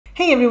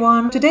Hey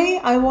everyone! Today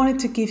I wanted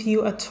to give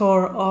you a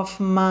tour of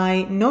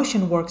my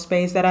Notion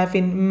workspace that I've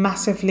been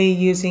massively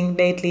using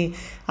lately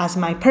as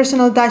my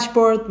personal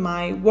dashboard,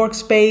 my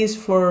workspace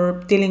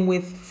for dealing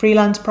with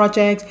freelance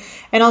projects,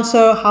 and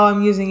also how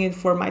I'm using it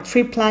for my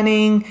trip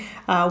planning,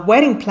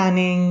 wedding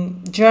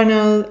planning,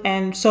 journal,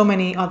 and so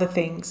many other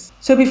things.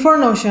 So before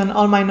Notion,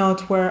 all my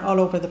notes were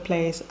all over the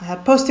place. I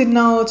had post-it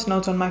notes,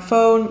 notes on my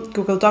phone,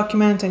 Google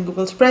Documents and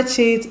Google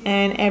Spreadsheets,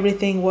 and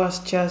everything was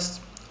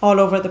just all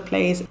over the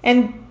place.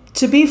 And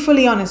to be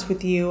fully honest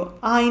with you,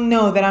 I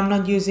know that I'm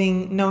not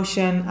using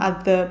Notion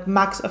at the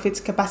max of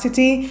its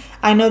capacity.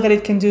 I know that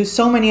it can do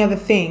so many other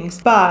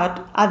things,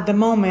 but at the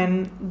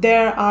moment,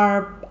 there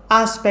are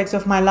aspects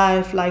of my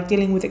life like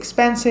dealing with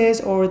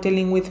expenses or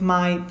dealing with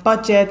my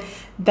budget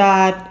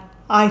that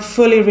I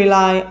fully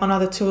rely on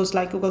other tools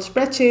like Google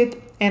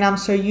Spreadsheet, and I'm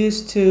so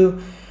used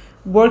to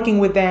working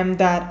with them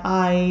that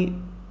I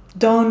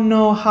don't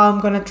know how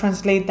I'm going to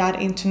translate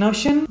that into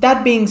Notion.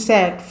 That being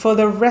said, for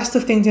the rest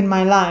of things in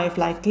my life,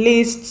 like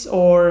lists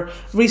or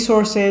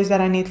resources that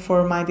I need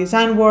for my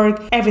design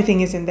work, everything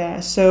is in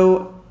there.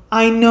 So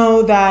I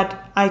know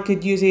that I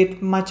could use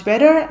it much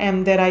better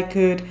and that I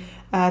could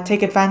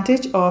take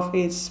advantage of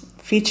its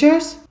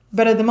features.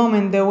 But at the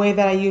moment, the way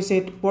that I use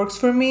it works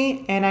for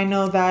me. And I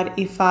know that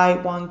if I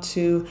want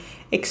to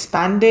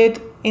expand it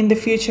in the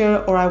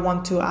future or I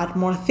want to add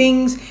more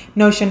things,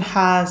 Notion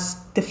has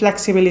the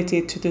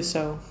flexibility to do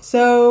so.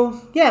 So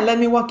yeah, let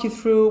me walk you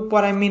through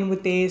what I mean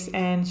with this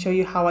and show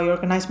you how I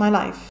organize my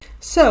life.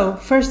 So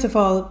first of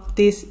all,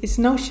 this is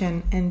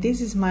Notion and this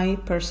is my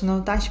personal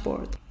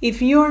dashboard.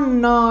 If you're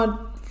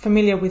not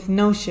familiar with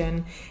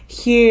Notion,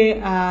 here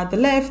at the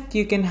left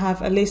you can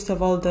have a list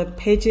of all the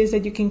pages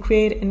that you can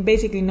create, and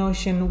basically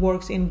Notion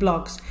works in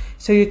blocks.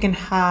 So you can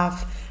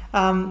have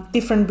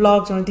different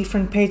blogs or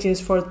different pages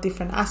for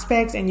different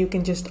aspects, and you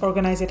can just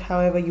organize it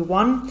however you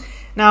want.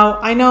 Now,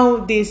 I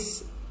know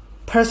this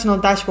personal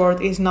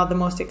dashboard is not the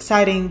most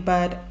exciting,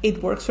 but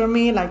it works for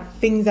me, like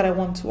things that I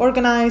want to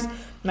organize,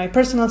 my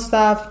personal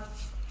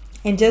stuff,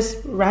 and just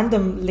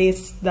random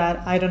lists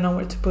that I don't know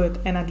where to put,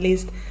 and at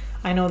least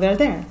I know they're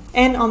there.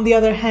 And on the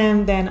other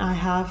hand, then I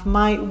have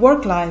my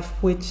work life,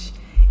 which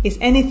is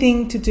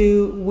anything to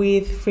do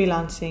with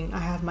freelancing. I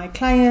have my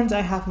clients, I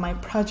have my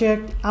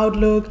project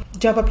outlook,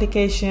 job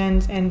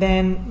applications, and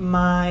then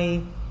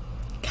my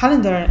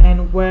calendar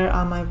and where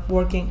am I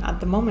working at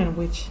the moment,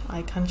 which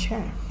I can't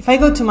share. If I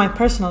go to my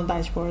personal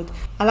dashboard,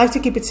 I like to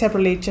keep it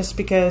separately just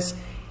because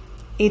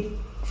it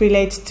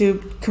relates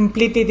to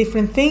completely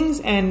different things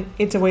and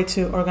it's a way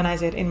to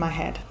organize it in my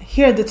head.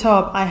 Here at the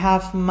top, I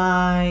have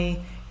my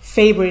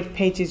favorite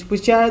pages,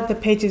 which are the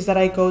pages that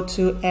I go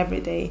to every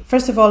day.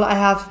 First of all, I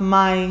have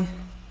my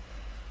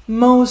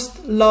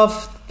most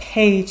loved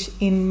page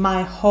in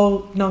my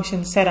whole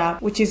Notion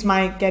setup, which is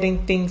my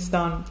getting things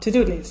done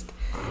to-do list.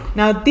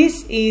 Now,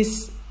 this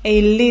is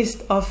a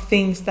list of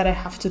things that I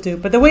have to do,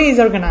 but the way it's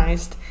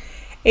organized,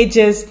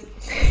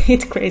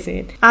 it's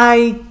crazy.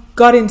 I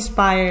got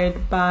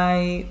inspired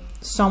by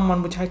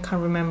someone which I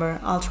can't remember.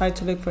 I'll try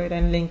to look for it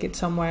and link it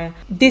somewhere.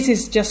 This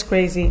is just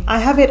crazy. I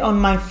have it on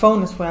my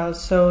phone as well,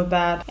 so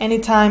that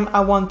anytime I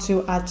want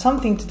to add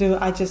something to do,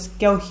 I just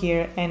go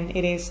here and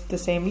it is the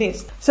same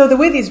list. So the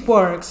way this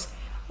works,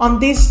 on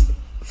this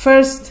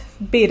first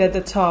bit at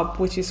the top,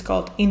 which is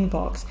called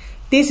inbox,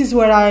 this is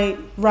where I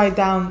write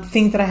down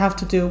things that I have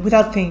to do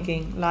without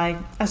thinking. Like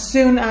as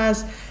soon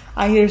as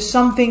I hear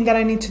something that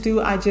I need to do,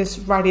 I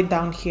just write it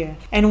down here.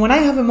 And when I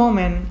have a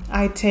moment,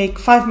 I take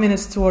 5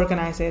 minutes to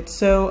organize it.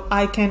 So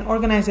I can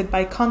organize it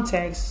by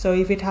context. So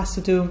if it has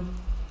to do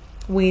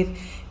with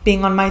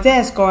being on my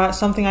desk or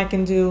something I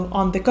can do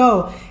on the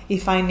go,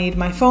 if I need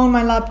my phone,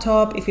 my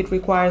laptop, if it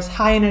requires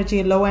high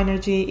energy, low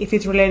energy, if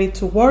it's related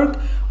to work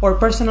or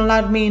personal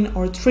admin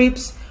or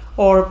trips,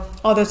 or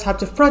other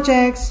types of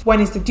projects, when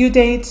is the due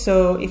date,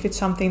 so if it's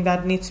something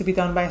that needs to be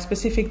done by a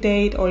specific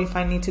date or if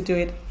I need to do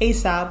it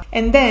ASAP,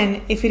 and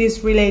then if it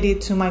is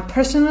related to my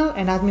personal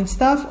and admin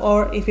stuff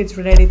or if it's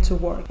related to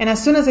work. And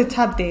as soon as I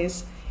tap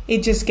this,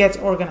 it just gets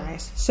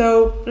organized.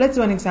 So let's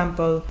do an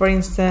example. For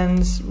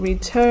instance,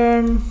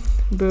 return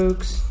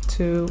books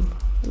to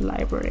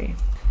library.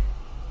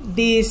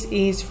 This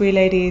is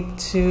related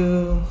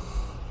to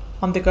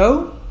on the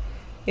go,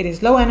 it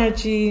is low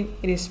energy,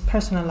 it is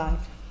personal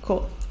life.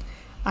 Cool.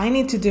 I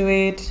need to do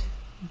it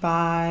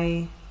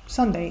by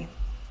Sunday.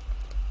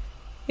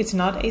 It's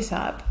not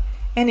ASAP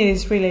and it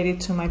is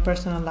related to my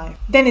personal life.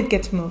 Then it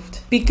gets moved.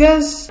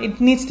 Because it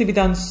needs to be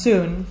done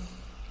soon,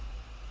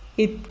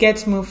 it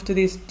gets moved to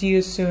this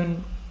due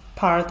soon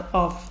part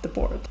of the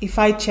board. If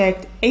I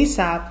checked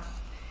ASAP,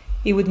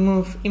 it would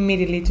move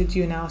immediately to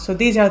due now. So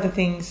these are the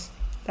things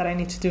that I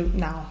need to do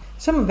now.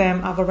 Some of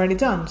them I've already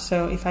done.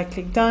 So if I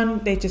click done,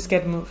 they just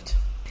get moved.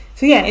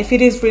 So yeah, if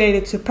it is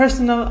related to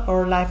personal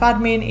or life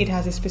admin, it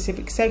has a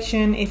specific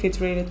section. If it's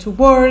related to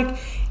work,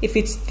 if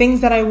it's things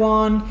that I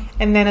want,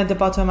 and then at the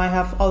bottom I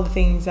have all the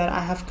things that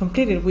I have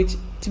completed, which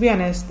to be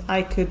honest,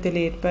 I could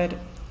delete, but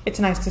it's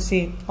nice to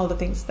see all the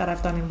things that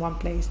I've done in one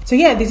place. So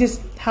yeah, this is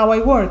how I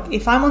work.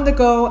 If I'm on the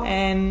go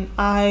and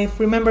I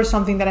remember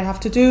something that I have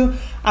to do,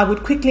 I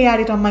would quickly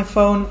add it on my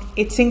phone.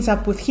 It syncs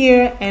up with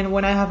here, and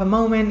when I have a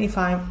moment, if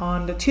I'm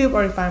on the tube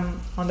or if I'm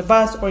on the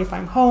bus or if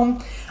I'm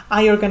home,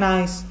 I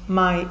organize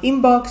my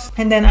inbox,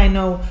 and then I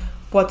know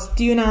what's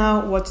due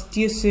now, what's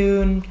due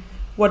soon,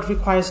 what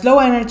requires low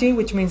energy,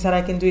 which means that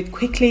I can do it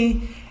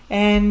quickly,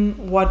 and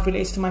what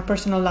relates to my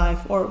personal life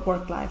or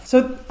work life.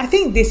 So I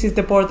think this is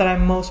the board that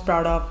I'm most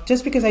proud of,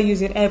 just because I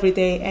use it every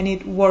day and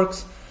it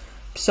works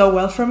so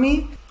well for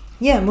me.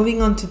 Yeah,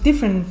 moving on to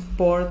different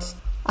boards.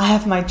 I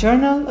have my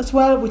journal as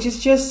well, which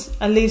is just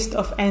a list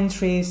of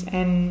entries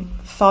and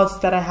thoughts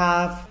that I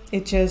have.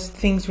 It's just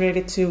things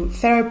related to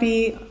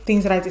therapy,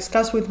 things that I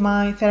discuss with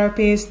my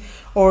therapist,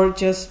 or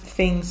just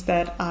things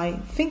that I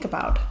think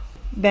about.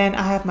 Then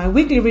I have my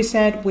weekly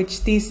reset,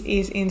 which this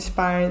is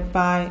inspired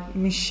by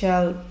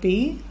Michelle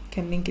B.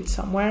 Can link it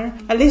somewhere.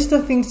 A list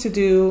of things to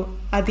do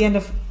at the end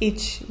of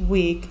each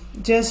week,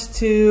 just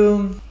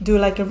to do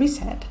like a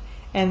reset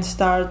and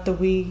start the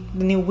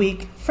new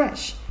week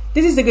fresh.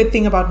 This is the good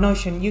thing about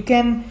Notion. You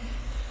can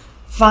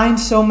find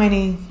so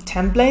many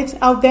templates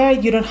out there.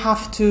 You don't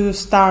have to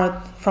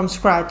start from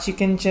scratch. You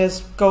can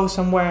just go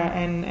somewhere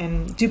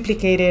and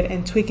duplicate it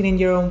and tweak it in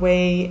your own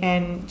way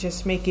and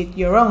just make it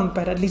your own,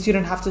 but at least you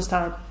don't have to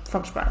start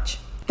from scratch.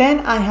 Then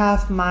I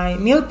have my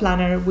meal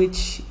planner,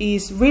 which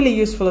is really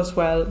useful as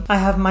well. I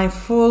have my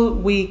full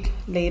week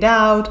laid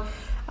out.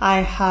 I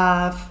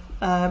have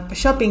a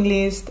shopping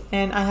list,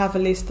 and I have a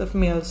list of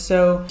meals.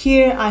 So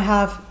here I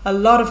have a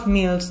lot of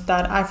meals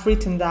that I've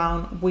written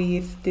down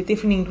with the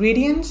different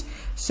ingredients,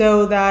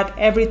 so that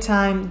every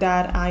time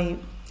that I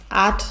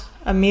add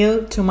a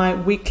meal to my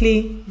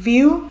weekly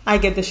view, I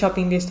get the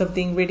shopping list of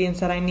the ingredients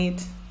that I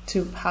need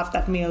to have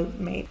that meal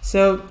made.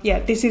 So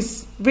yeah, this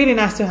is really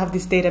nice to have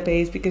this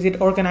database because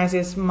it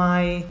organizes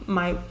my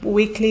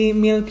weekly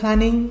meal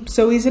planning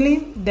so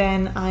easily.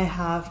 Then I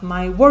have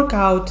my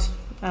workout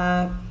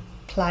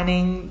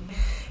planning,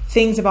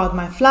 things about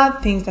my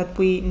flat, things that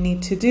we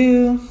need to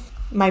do,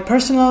 my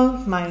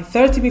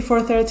 30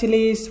 before 30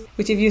 list,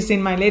 which if you've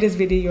seen my latest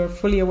video, you're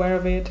fully aware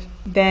of it.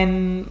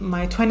 Then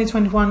my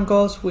 2021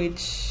 goals,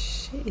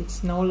 which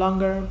it's no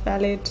longer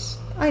valid.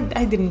 I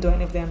didn't do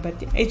any of them, but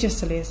it's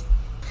just a list.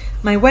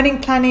 My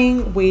wedding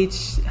planning,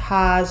 which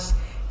has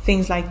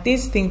things like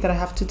this, things that I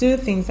have to do,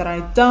 things that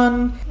I've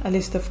done, a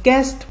list of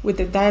guests with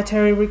the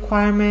dietary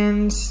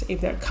requirements,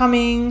 if they're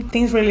coming,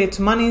 things related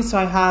to money. So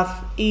I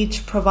have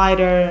each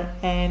provider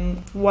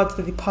and what's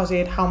the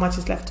deposit, how much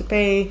is left to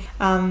pay,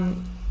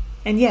 and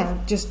yeah,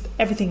 just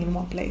everything in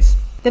one place.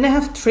 Then I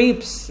have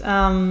trips.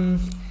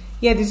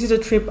 Yeah, this is a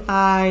trip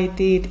I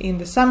did in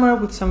the summer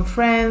with some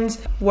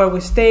friends, where we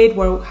stayed,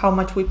 how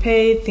much we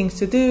paid, things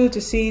to do, to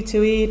see,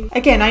 to eat.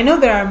 Again, I know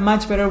there are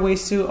much better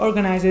ways to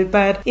organize it,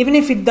 but even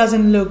if it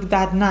doesn't look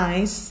that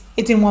nice,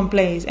 it's in one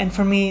place. And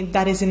for me,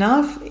 that is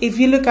enough. If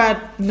you look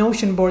at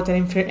Notion boards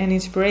and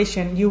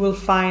inspiration, you will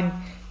find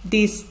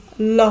these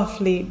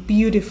lovely,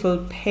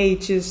 beautiful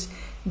pages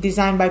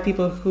designed by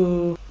people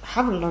who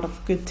have a lot of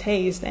good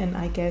taste, and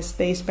I guess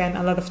they spend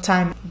a lot of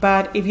time.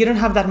 But if you don't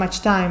have that much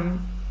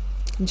time,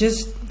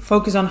 just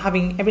focus on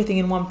having everything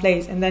in one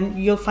place, and then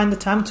you'll find the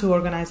time to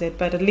organize it,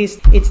 but at least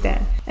it's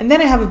there. And then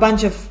I have a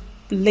bunch of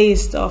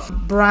lists of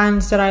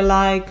brands that I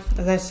like,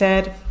 as I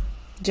said,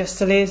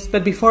 just a list.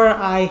 But before,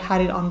 I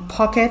had it on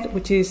Pocket,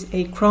 which is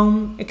a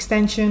Chrome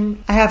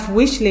extension. I have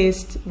wish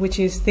list, which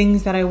is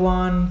things that I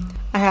want.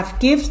 I have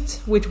gifts,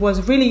 which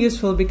was really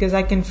useful because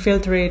I can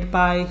filter it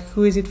by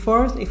who is it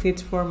for, if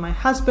it's for my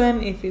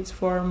husband, if it's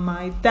for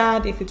my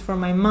dad, if it's for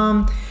my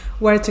mom,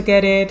 where to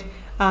get it,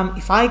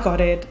 if I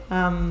got it.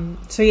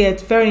 So yeah,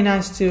 it's very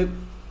nice to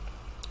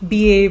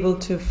be able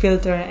to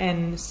filter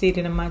and see it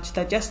in a much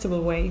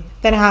digestible way.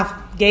 Then I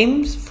have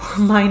games for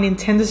my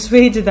Nintendo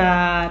Switch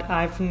that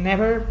I've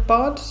never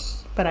bought,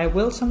 but I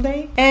will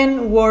someday.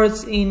 And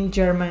words in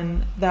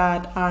German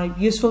that are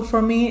useful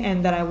for me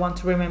and that I want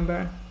to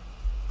remember.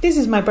 This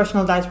is my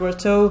personal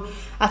dashboard. So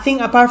I think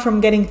apart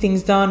from getting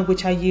things done,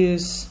 which I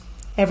use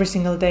every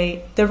single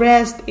day, the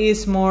rest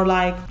is more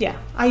like, yeah,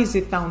 I use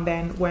it now and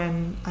then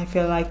when I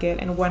feel like it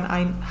and when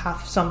I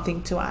have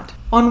something to add.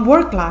 On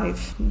work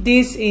life,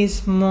 this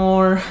is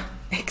more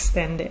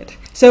extended.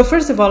 So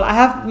first of all, I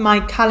have my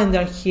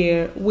calendar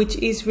here, which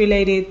is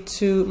related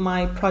to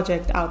my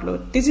project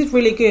Outlook. This is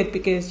really good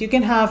because you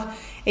can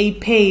have a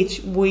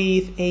page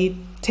with a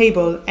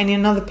table and in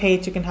another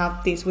page you can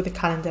have this with a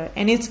calendar.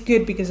 And it's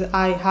good because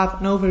I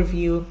have an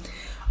overview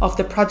of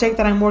the project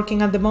that I'm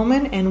working at the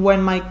moment and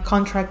when my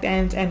contract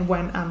ends and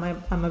when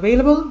I'm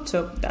available.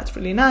 So that's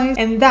really nice.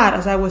 And that,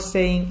 as I was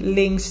saying,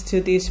 links to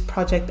this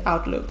project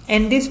Outlook.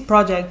 And this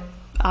project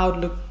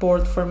Outlook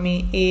board for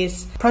me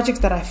is projects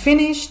that I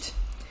finished,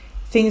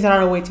 things that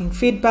are awaiting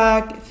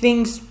feedback,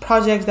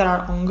 projects that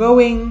are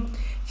ongoing,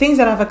 things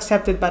that I've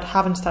accepted but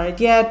haven't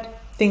started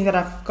yet, things that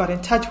I've got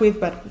in touch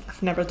with but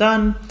I've never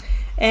done,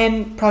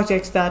 and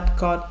projects that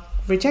got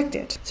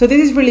rejected. So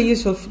this is really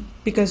useful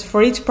because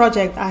for each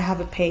project I have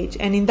a page,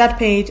 and in that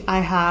page I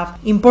have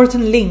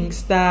important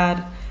links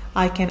that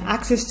I can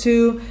access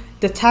to,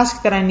 the tasks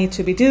that I need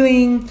to be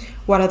doing,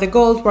 what are the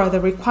goals, what are the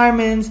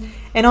requirements,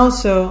 and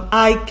also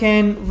I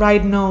can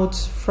write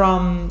notes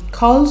from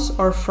calls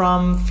or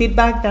from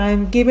feedback that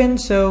I'm given.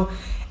 So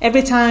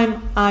every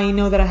time I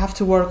know that I have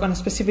to work on a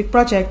specific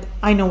project,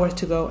 I know where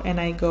to go, and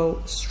I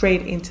go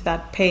straight into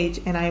that page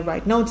and I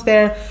write notes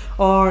there.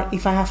 Or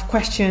if I have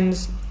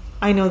questions,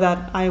 I know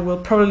that I will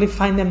probably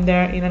find them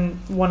there in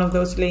one of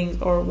those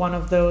links or one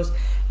of those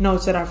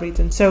notes that I've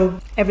written. So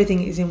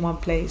everything is in one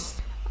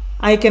place.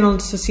 I can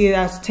also see it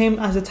as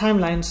a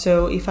timeline.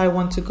 So if I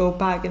want to go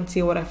back and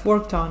see what I've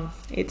worked on,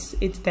 it's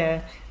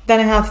there. Then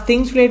I have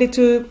things related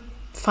to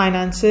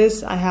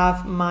finances. I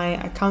have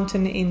my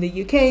accountant in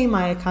the UK,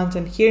 my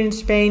accountant here in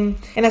Spain.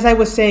 And as I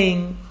was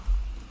saying,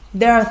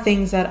 there are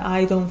things that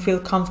I don't feel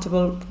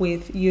comfortable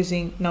with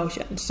using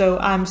Notion. So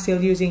I'm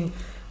still using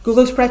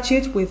Google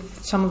Spreadsheets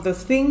with some of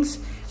those things,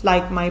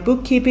 like my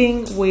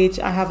bookkeeping, which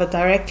I have a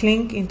direct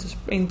link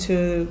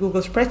into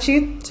Google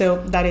Spreadsheet.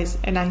 So that is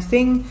a nice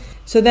thing.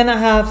 So then I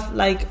have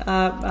like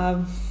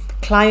a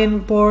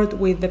client board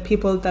with the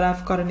people that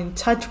I've gotten in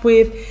touch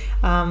with,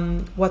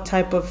 what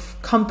type of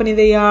company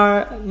they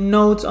are,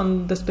 notes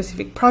on the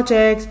specific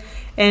projects,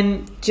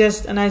 and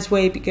just a nice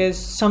way, because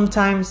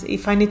sometimes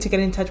if I need to get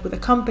in touch with a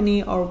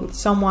company or with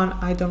someone,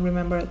 I don't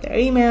remember their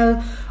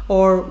email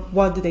or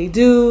what do they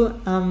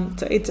do.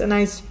 So it's a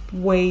nice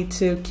way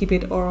to keep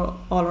it all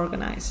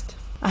organized.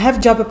 I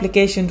have job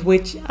applications,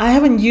 which I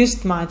haven't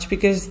used much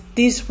because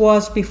this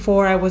was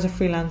before I was a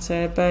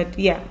freelancer, but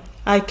yeah,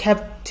 I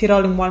kept it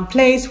all in one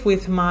place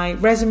with my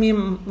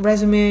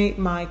resume,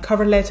 my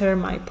cover letter,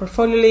 my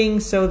portfolio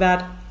link, so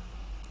that,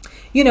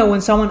 you know,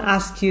 when someone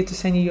asks you to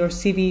send you your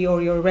CV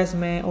or your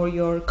resume or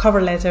your cover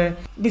letter,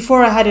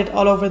 before I had it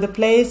all over the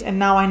place, and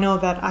now I know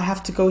that I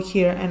have to go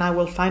here and I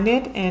will find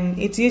it, and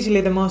it's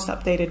usually the most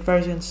updated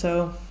version.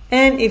 So,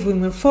 and if we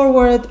move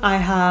forward, I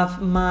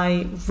have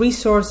my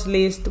resource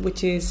list,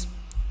 which is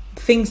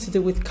things to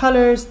do with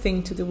colors,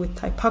 things to do with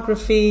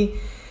typography,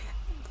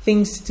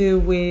 things to do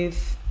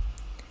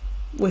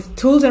with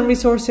tools and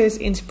resources,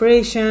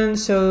 inspiration,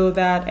 so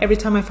that every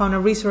time I found a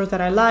resource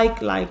that I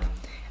like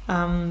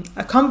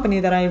a company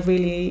that I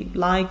really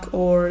like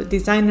or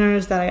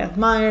designers that I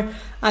admire,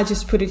 I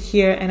just put it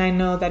here and I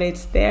know that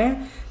it's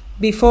there.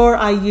 Before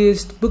I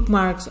used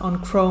bookmarks on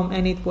Chrome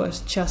and it was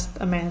just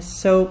a mess.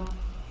 So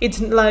it's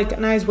like a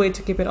nice way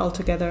to keep it all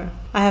together.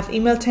 I have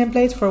email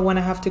templates for when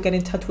I have to get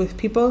in touch with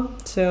people,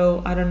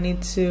 so I don't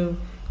need to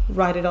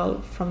write it all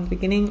from the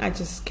beginning. I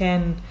just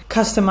can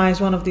customize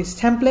one of these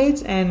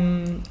templates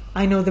and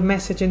I know the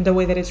message and the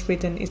way that it's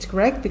written is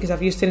correct because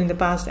I've used it in the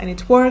past and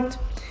it's worked.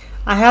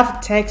 I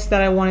have text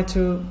that I wanted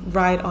to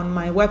write on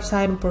my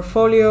website and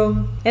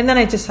portfolio, and then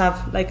I just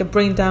have like a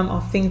brain dump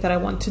of things that I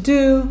want to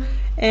do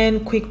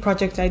and quick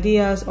project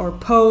ideas or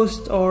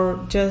posts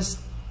or just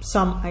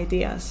some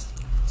ideas.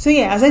 So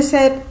yeah, as I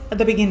said at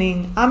the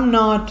beginning, I'm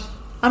not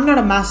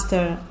a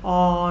master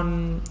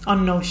on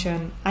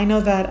Notion. I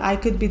know that I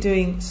could be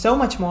doing so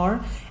much more,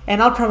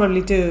 and I'll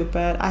probably do,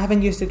 but I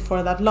haven't used it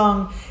for that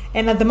long.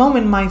 And at the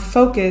moment, my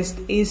focus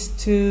is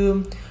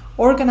to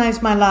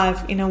organize my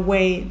life in a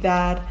way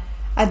that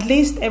at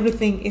least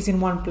everything is in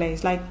one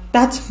place. Like,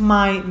 that's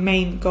my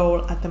main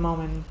goal at the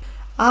moment.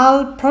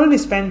 I'll probably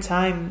spend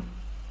time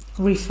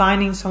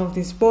refining some of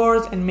these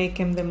boards and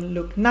making them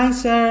look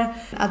nicer.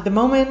 At the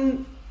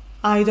moment,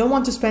 I don't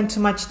want to spend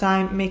too much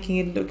time making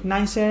it look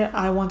nicer.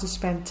 I want to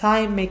spend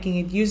time making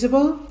it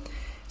usable.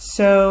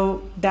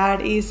 So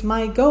that is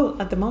my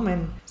goal at the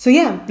moment. So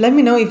yeah, let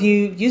me know if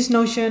you use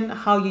Notion,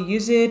 how you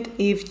use it,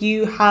 if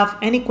you have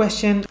any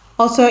questions.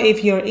 Also,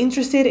 if you're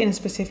interested in a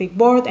specific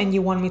board and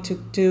you want me to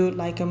do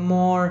like a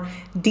more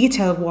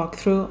detailed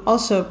walkthrough,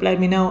 also let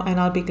me know and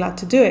I'll be glad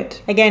to do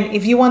it. Again,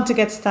 if you want to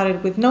get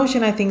started with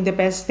Notion, I think the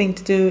best thing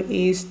to do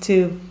is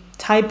to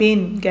type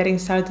in getting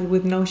started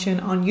with Notion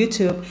on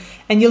YouTube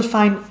and you'll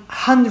find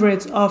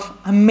hundreds of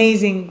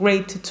amazing,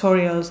 great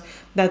tutorials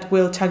that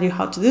will tell you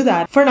how to do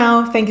that. For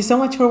now, thank you so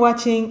much for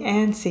watching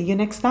and see you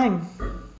next time.